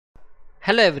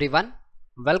Hello everyone,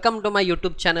 welcome to my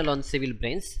YouTube channel on Civil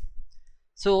Brains.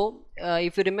 So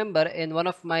if you remember, in one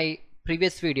of my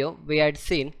previous video we had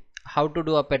seen how to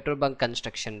do a petrol bunk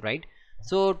construction, right?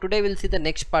 So today we'll see the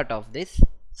next part of this.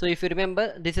 So if you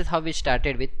remember, this is how we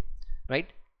started with, right?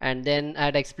 And then I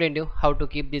had explained you how to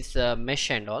keep this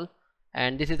mesh and all,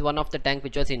 and this is one of the tank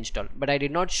which was installed, but I did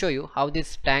not show you how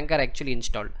this tank are actually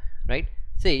installed, right?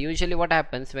 See, usually what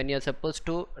happens when you're supposed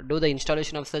to do the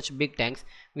installation of such big tanks,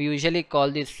 we usually call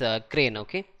this crane,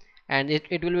 okay? And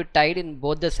it will be tied in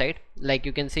both the side, like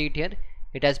you can see it here.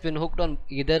 It has been hooked on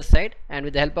either side, and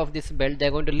with the help of this belt they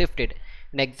are going to lift it,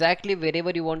 and exactly wherever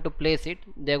you want to place it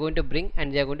they are going to bring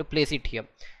and they are going to place it here.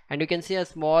 And you can see a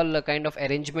small kind of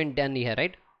arrangement done here,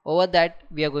 right? Over that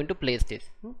we are going to place this,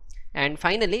 and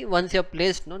finally once you have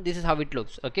placed, this is how it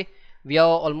looks, okay? We are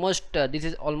almost this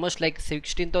is almost like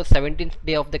 16th or 17th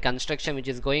day of the construction which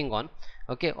is going on,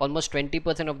 okay? Almost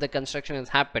 20% of the construction has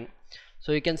happened.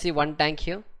 So you can see one tank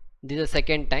here. This is a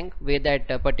second tank where that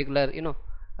particular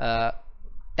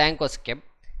tank was kept,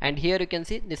 and here you can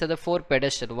see these are the 4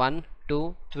 pedestal, 1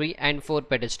 2 3 and 4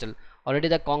 pedestal. Already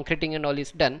the concreting and all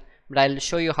is done, but I'll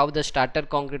show you how the starter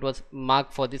concrete was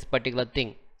marked for this particular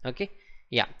thing, okay?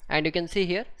 Yeah, and you can see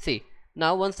here, see,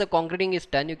 now once the concreting is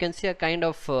done, you can see a kind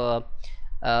of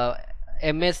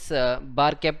MS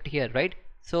bar kept here, right?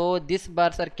 So these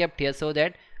bars are kept here so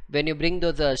that when you bring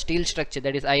those steel structure,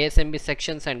 that is ISMB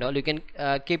sections and all, you can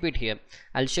keep it here.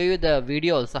 I'll show you the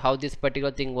video also how this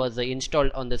particular thing was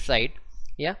installed on the site.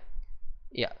 Yeah,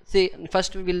 see,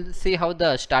 first we will see how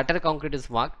the starter concrete is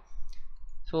marked.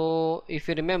 So if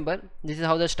you remember, this is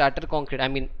how the starter concrete, I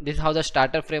mean this is how the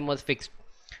starter frame was fixed,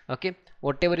 okay?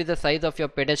 Whatever is the size of your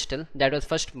pedestal, that was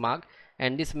first marked,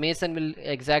 and this mason will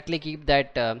exactly keep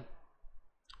that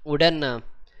wooden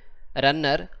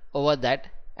runner over that,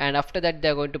 and after that they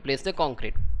are going to place the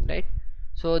concrete, right?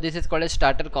 So this is called a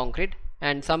starter concrete,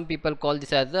 and some people call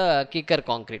this as a kicker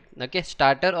concrete, okay?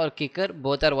 Starter or kicker,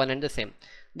 both are one and the same.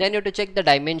 Then you have to check the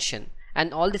dimension,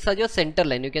 and all these are your center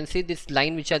line. You can see this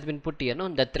line which has been put here,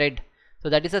 the thread. So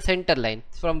that is a center line.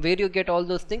 From where you get all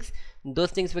those things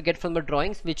we get from the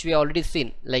drawings which we already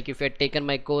seen. Like if you had taken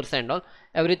my course and all,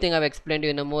 everything I've explained you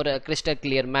in a more crystal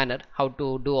clear manner how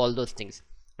to do all those things,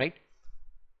 right?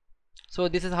 So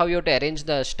this is how you have to arrange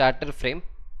the starter frame.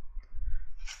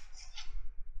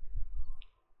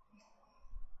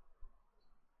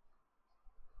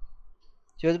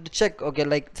 So you have to check, okay,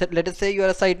 like let us say you are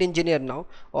a site engineer now.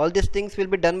 All these things will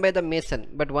be done by the mason,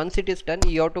 but once it is done,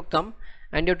 you have to come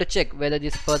and you have to check whether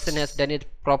this person has done it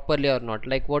properly or not.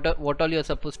 Like what all you are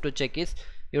supposed to check is,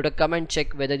 you have to come and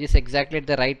check whether this is exactly at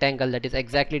the right angle, that is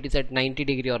exactly it is at 90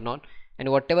 degree or not,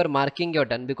 and whatever marking you have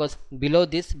done, because below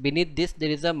this, beneath this, there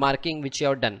is a marking which you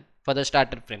have done for the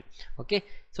starter frame, okay?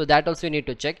 So that also you need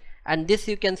to check. And this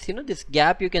you can see, this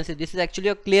gap, you can see this is actually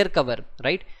a clear cover,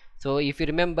 right? So if you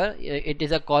remember, it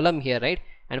is a column here, right?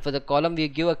 And for the column we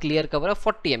give a clear cover of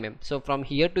 40 mm. So from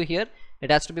here to here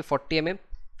it has to be 40 mm,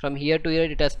 from here to here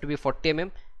it has to be 40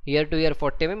 mm, here to here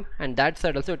 40 mm, and that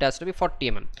side also it has to be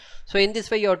 40 mm. So in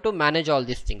this way you have to manage all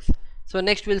these things. So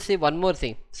next we'll see one more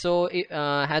thing. So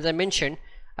as I mentioned,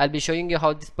 I'll be showing you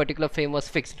how this particular frame was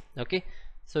fixed, okay?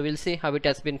 So we'll see how it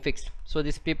has been fixed. So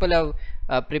these people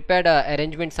have prepared a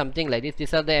arrangement something like this.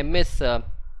 These are the MS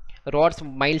rods,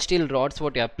 mild steel rods,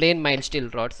 plain mild steel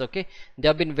rods, okay? They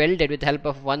have been welded with the help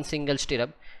of one single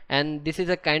stirrup, and this is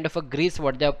a kind of a grease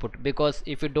what they have put, because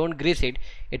if you don't grease it,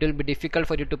 it will be difficult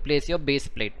for you to place your base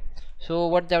plate. So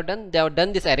what they have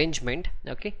done, this arrangement,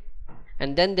 okay,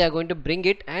 and then they are going to bring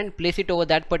it and place it over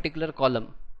that particular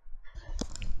column.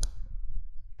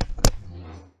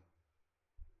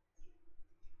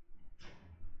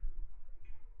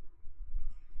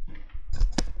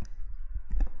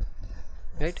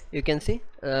 Right, you can see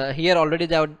here already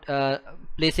the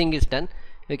placing is done.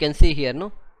 You can see here,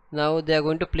 now they are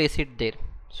going to place it there.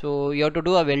 So you have to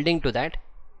do a welding to that.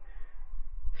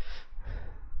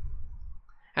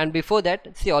 And before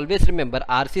that, see, always remember,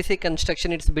 RCC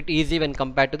construction it's a bit easy when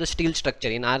compared to the steel structure.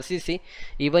 In RCC,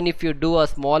 even if you do a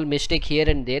small mistake here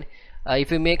and there,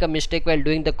 if you make a mistake while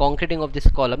doing the concreting of this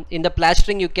column, in the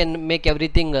plastering you can make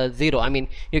everything zero. I mean,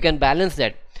 you can balance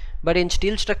that. But in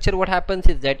steel structure what happens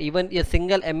is that even a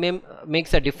single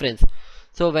makes a difference.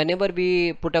 So whenever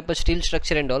we put up a steel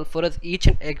structure and all, for us each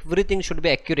and everything should be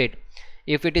accurate.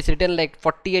 If it is written like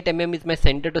 48 is my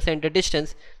center to center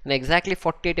distance, then exactly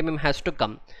 48 has to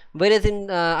come. Whereas in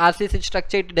RCC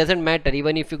structure it doesn't matter.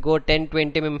 Even if you go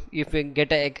 10-20 if you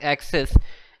get access,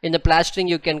 in the plastering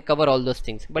you can cover all those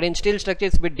things. But in steel structure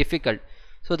it's a bit difficult.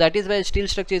 So that is why steel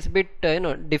structure is a bit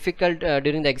difficult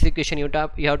during the execution. You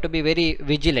have to be very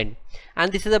vigilant.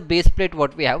 And this is a base plate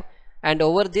what we have. and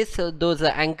over this those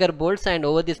anchor bolts, and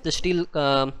over this the steel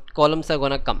columns are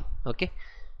gonna come. Okay,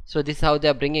 so this is how they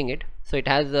are bringing it. So it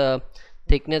has a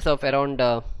thickness of around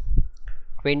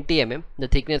 20 mm. The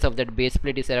thickness of that base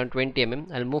plate is around 20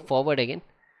 mm. I'll move forward again.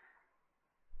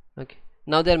 Okay,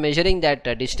 now they are measuring that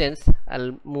distance.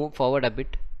 I'll move forward a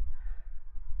bit.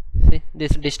 See,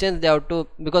 this distance they have to,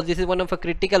 because this is one of a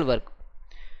critical work,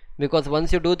 because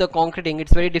once you do the concreting,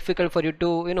 it's very difficult for you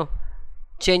to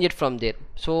change it from there.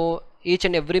 So each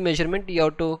and every measurement you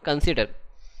have to consider.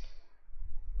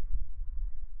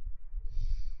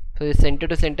 So the center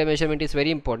to center measurement is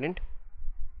very important.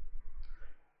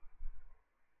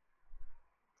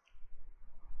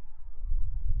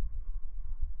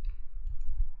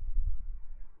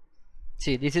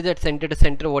 See, this is that center to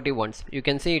center what he wants. You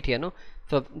can see it here, no?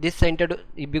 So this center to,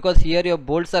 because here your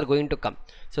bolts are going to come,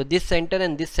 so this center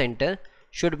and this center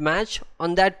should match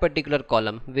on that particular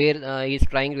column where he is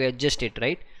trying to adjust it,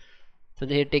 right? So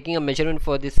they are taking a measurement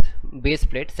for this base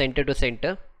plate, center to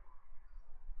center.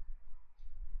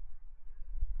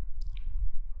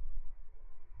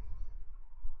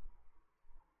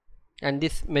 And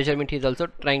this measurement he is also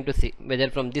trying to see whether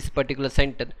from this particular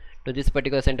center to this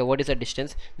particular center what is the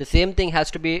distance. The same thing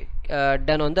has to be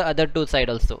done on the other two side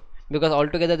also, because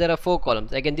altogether there are 4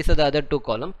 columns. Again, these are the other 2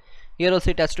 columns. Here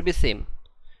also it has to be same.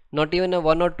 Not even a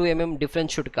 1 or 2 mm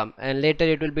difference should come, and later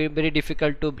it will be very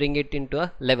difficult to bring it into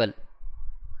a level,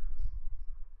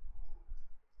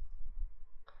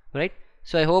 right?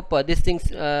 So I hope these things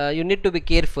you need to be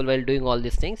careful while doing all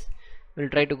these things. We'll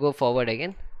try to go forward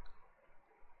again.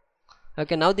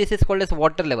 Okay, now this is called as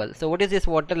water level. So what is this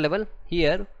water level?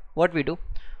 Here what we do,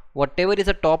 whatever is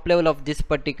the top level of this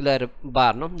particular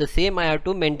bar, no, the same I have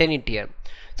to maintain it here.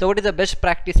 So what is the best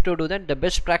practice to do that? The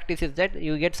best practice is that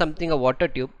you get something, a water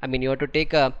tube. I mean, you have to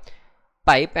take a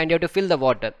pipe and you have to fill the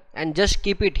water and just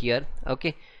keep it here.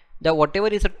 Okay, the whatever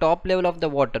is the top level of the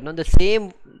water, no, the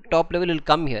same top level will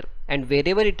come here, and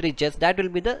wherever it reaches, that will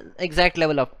be the exact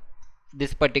level of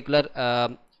this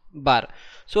particular bar.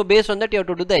 So based on that you have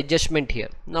to do the adjustment here.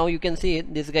 Now you can see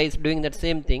this guy is doing that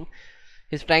same thing.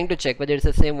 He's trying to check whether it's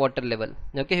the same water level.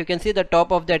 Okay, you can see the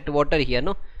top of that water here,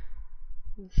 no?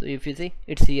 So if you see,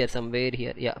 it's here somewhere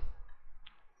here. Yeah,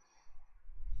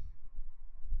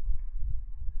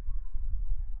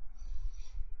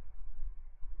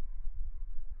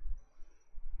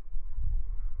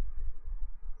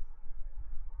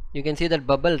 you can see that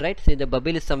bubble, right? See, the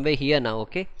bubble is somewhere here now.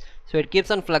 Okay, so it keeps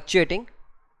on fluctuating.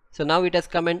 So now it has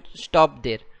come and stopped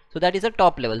there. So that is the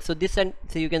top level. So this, and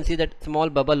so you can see that small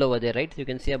bubble over there, right? So you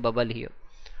can see a bubble here.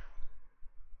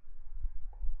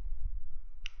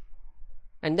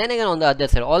 And then again on the other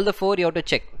side, all the 4 you have to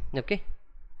check. Okay,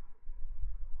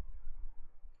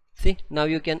 see, now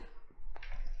you can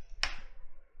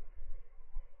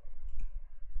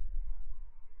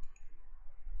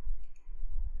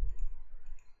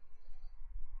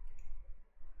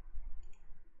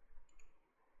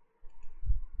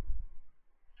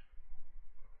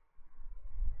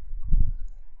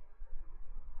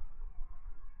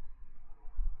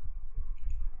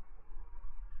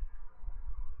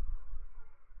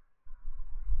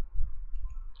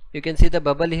see the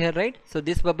bubble here, right? So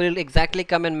this bubble will exactly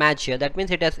come and match here. That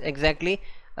means it has exactly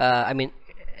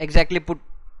exactly put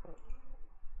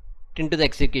into the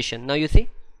execution. Now you see,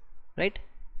 right?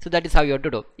 So that is how you have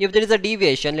to do. If there is a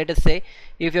deviation, let us say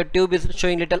if your tube is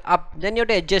showing little up, then you have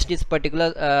to adjust this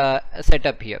particular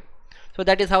setup here. So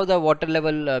that is how the water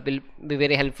level will be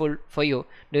very helpful for you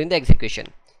during the execution.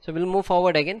 So we'll move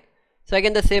forward again. So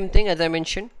again the same thing as I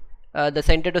mentioned, the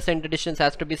center to center distance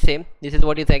has to be same. This is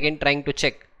what is again trying to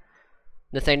check,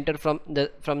 the center from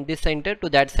this center to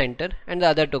that center and the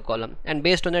other 2 column, and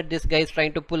based on that this guy is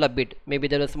trying to pull a bit. Maybe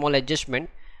there is a small adjustment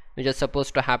which is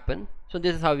supposed to happen. So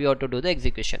this is how you have to do the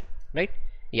execution, right?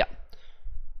 Yeah.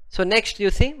 So next you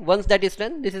see, once that is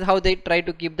done, this is how they try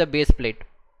to keep the base plate.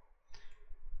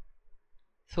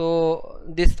 So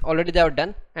this already they have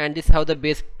done, and this is how the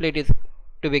base plate is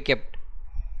to be kept.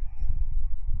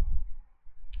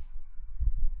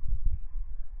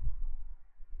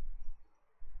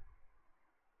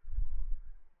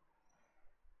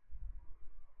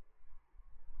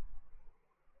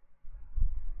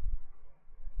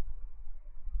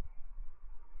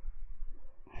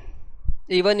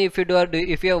 Even if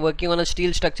you are working on a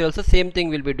steel structure also, same thing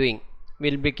we'll be doing.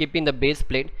 We'll be keeping the base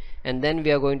plate, and then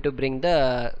we are going to bring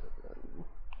the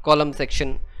column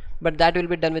section, but that will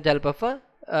be done with the help of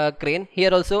a crane. Here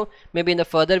also, maybe in the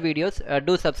further videos,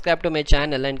 do subscribe to my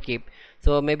channel and keep.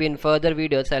 So maybe in further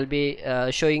videos I'll be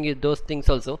showing you those things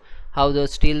also, how the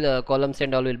steel columns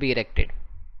and all will be erected,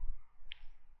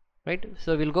 right?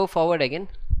 So we'll go forward again.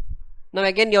 Now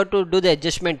again you have to do the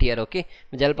adjustment here. Okay,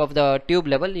 with the help of the tube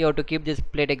level you have to keep this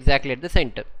plate exactly at the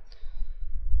center.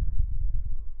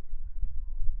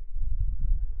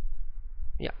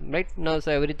 Yeah, right now,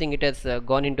 so everything it has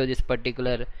gone into this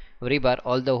particular rebar.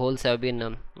 All the holes have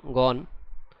been gone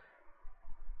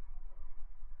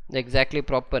exactly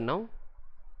proper now.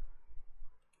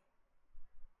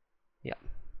 Yeah,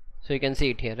 so you can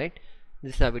see it here, right?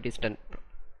 This is how it is done.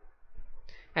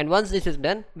 And once this is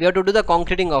done, we have to do the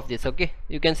concreting of this. Okay,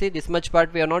 you can see this much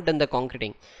part we have not done the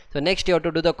concreting. So next you have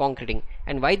to do the concreting,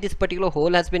 and why this particular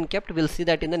hole has been kept, we'll see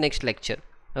that in the next lecture.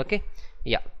 Okay,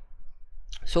 yeah,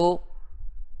 so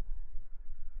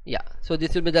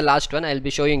this will be the last one. I'll be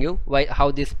showing you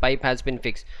how this pipe has been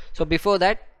fixed. So before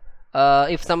that,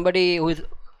 if somebody who is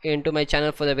into my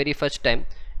channel for the very first time,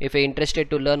 if you're interested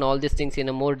to learn all these things in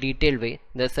a more detailed way,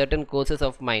 there are certain courses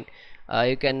of mine.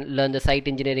 You can learn the site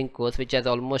engineering course, which has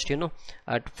almost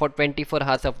for 24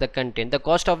 hours of the content. The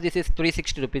cost of this is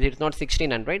 360 rupees. It's not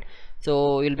 1600.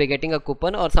 So you'll be getting a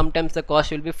coupon, or sometimes the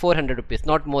cost will be 400 rupees,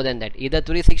 not more than that, either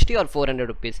 360 or 400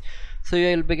 rupees. So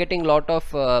you will be getting a lot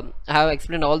of I have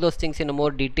explained all those things in a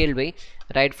more detailed way,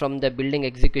 right from the building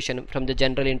execution, from the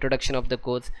general introduction of the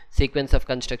course, sequence of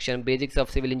construction, basics of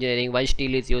civil engineering, why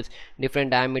steel is used, different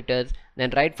diameters,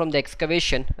 then right from the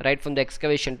excavation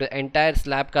to entire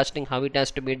slab casting, how it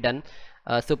has to be done,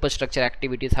 superstructure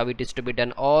activities, how it is to be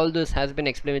done. All this has been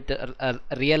explained with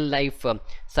real life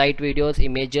site videos,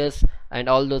 images, and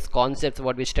all those concepts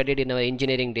what we studied in our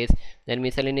engineering days. Then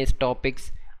miscellaneous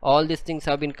topics, all these things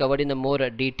have been covered in a more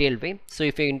detailed way. So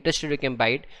if you're interested, you can buy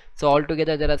it. So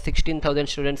altogether there are 16,000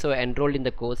 students who are enrolled in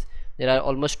the course. There are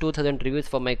almost 2,000 reviews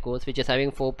for my course, which is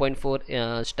having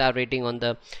 4.4 star rating on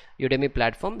the Udemy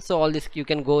platform. So all this you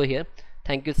can go here.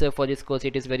 Thank you sir for this course.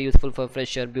 It is very useful for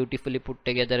fresher, beautifully put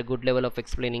together, good level of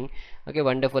explaining. Okay,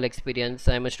 wonderful experience.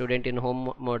 I am a student in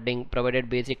home modding, provided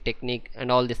basic technique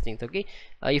and all these things. Okay,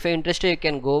 if you're interested, you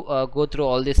can go through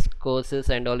all these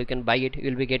courses and all. You can buy it. You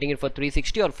will be getting it for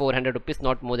 360 or 400 rupees,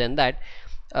 not more than that.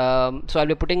 So I'll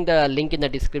be putting the link in the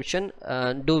description.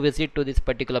 Do visit to this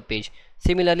particular page.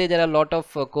 Similarly, there are a lot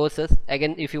of courses.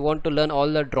 Again, if you want to learn all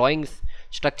the drawings,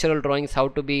 structural drawings, how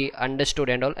to be understood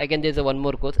and all, again there's a one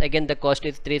more course. Again the cost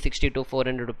is 360 to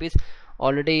 400 rupees.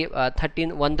 Already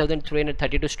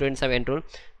 1332 students have enrolled,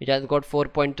 which has got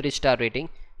 4.3 star rating.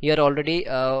 Here already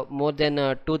more than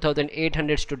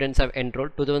 2800 students have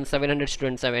enrolled, 2700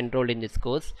 students have enrolled in this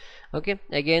course. Okay,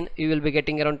 again you will be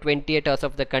getting around 28 hours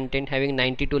of the content, having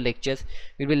 92 lectures.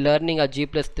 You will be learning a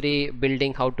G+3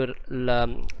 building, how to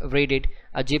read it,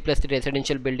 a G+3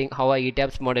 residential building, how a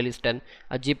ETABS model is done,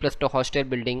 a G+2 hostel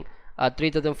building,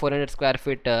 3400 square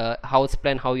feet house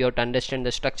plan, how you have to understand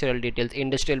the structural details,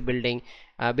 industrial building,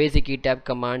 basic ETAB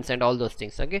commands and all those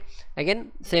things. Okay,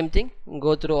 again same thing,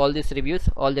 go through all these reviews.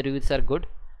 All the reviews are good.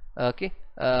 Okay,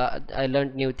 I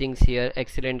learned new things here.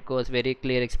 Excellent course, very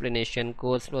clear explanation,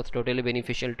 course was totally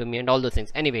beneficial to me and all those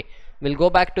things. Anyway, we'll go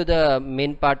back to the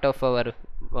main part of our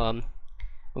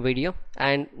video,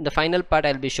 and the final part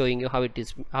I'll be showing you how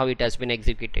it has been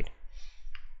executed.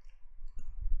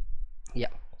 Yeah,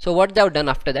 so what they have done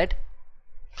after that,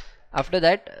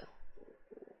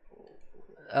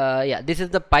 yeah, this is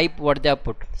the pipe what they have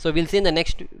put. So we'll see in the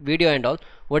next video and all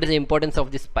what is the importance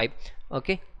of this pipe.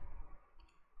 Okay,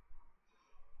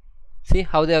 see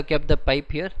how they have kept the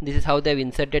pipe here. This is how they have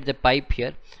inserted the pipe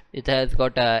here. It has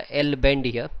got a L bend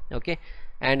here. Okay,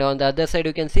 and on the other side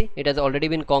you can see it has already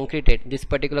been concreted. This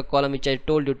particular column which I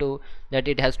told you to that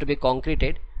it has to be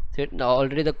concreted. So now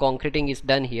already the concreting is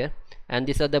done here, and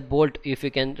these are the bolt. If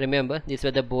you can remember, these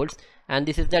were the bolts, and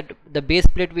this is that the base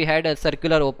plate we had a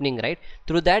circular opening, right?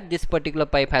 Through that this particular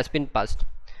pipe has been passed,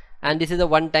 and this is the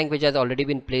one tank which has already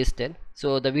been placed there.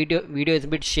 So the video is a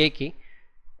bit shaky,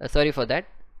 sorry for that.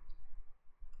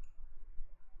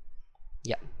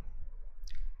 Yeah,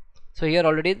 so here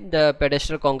already the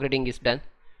pedestal concreting is done.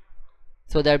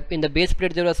 So that in the base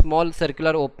plate there was a small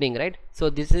circular opening, right? So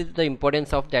this is the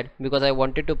importance of that, because I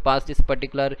wanted to pass this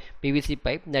particular PVC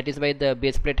pipe. That is why the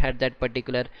base plate had that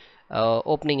particular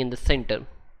opening in the center.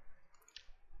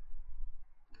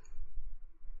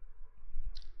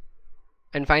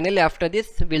 And finally after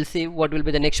this we'll see what will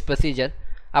be the next procedure.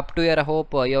 Up to here I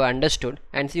hope you have understood.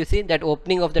 And so you see that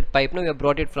opening of that pipe, now we have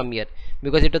brought it from here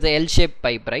because it was a L-shaped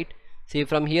pipe, right? See,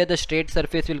 from here the straight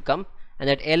surface will come, and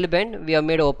that L bend we have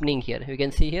made opening here. You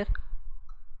can see here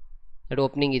that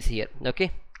opening is here.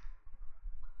 Okay,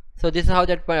 so this is how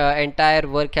that entire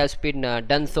work has been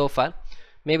done so far.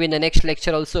 Maybe in the next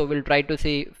lecture also we'll try to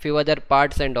see few other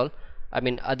parts and all. I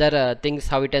mean other things,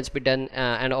 how it has been done,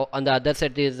 and on the other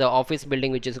side is the office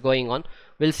building which is going on.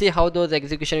 We'll see how those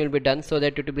execution will be done, so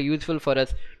that it will be useful for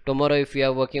us tomorrow if we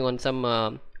are working on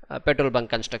some petrol bunk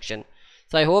construction.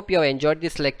 So I hope you have enjoyed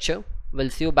this lecture. We'll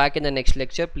see you back in the next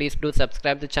lecture. Please do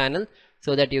subscribe the channel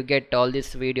so that you get all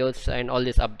these videos and all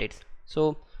these updates.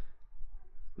 So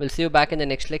we'll see you back in the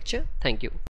next lecture. Thank you.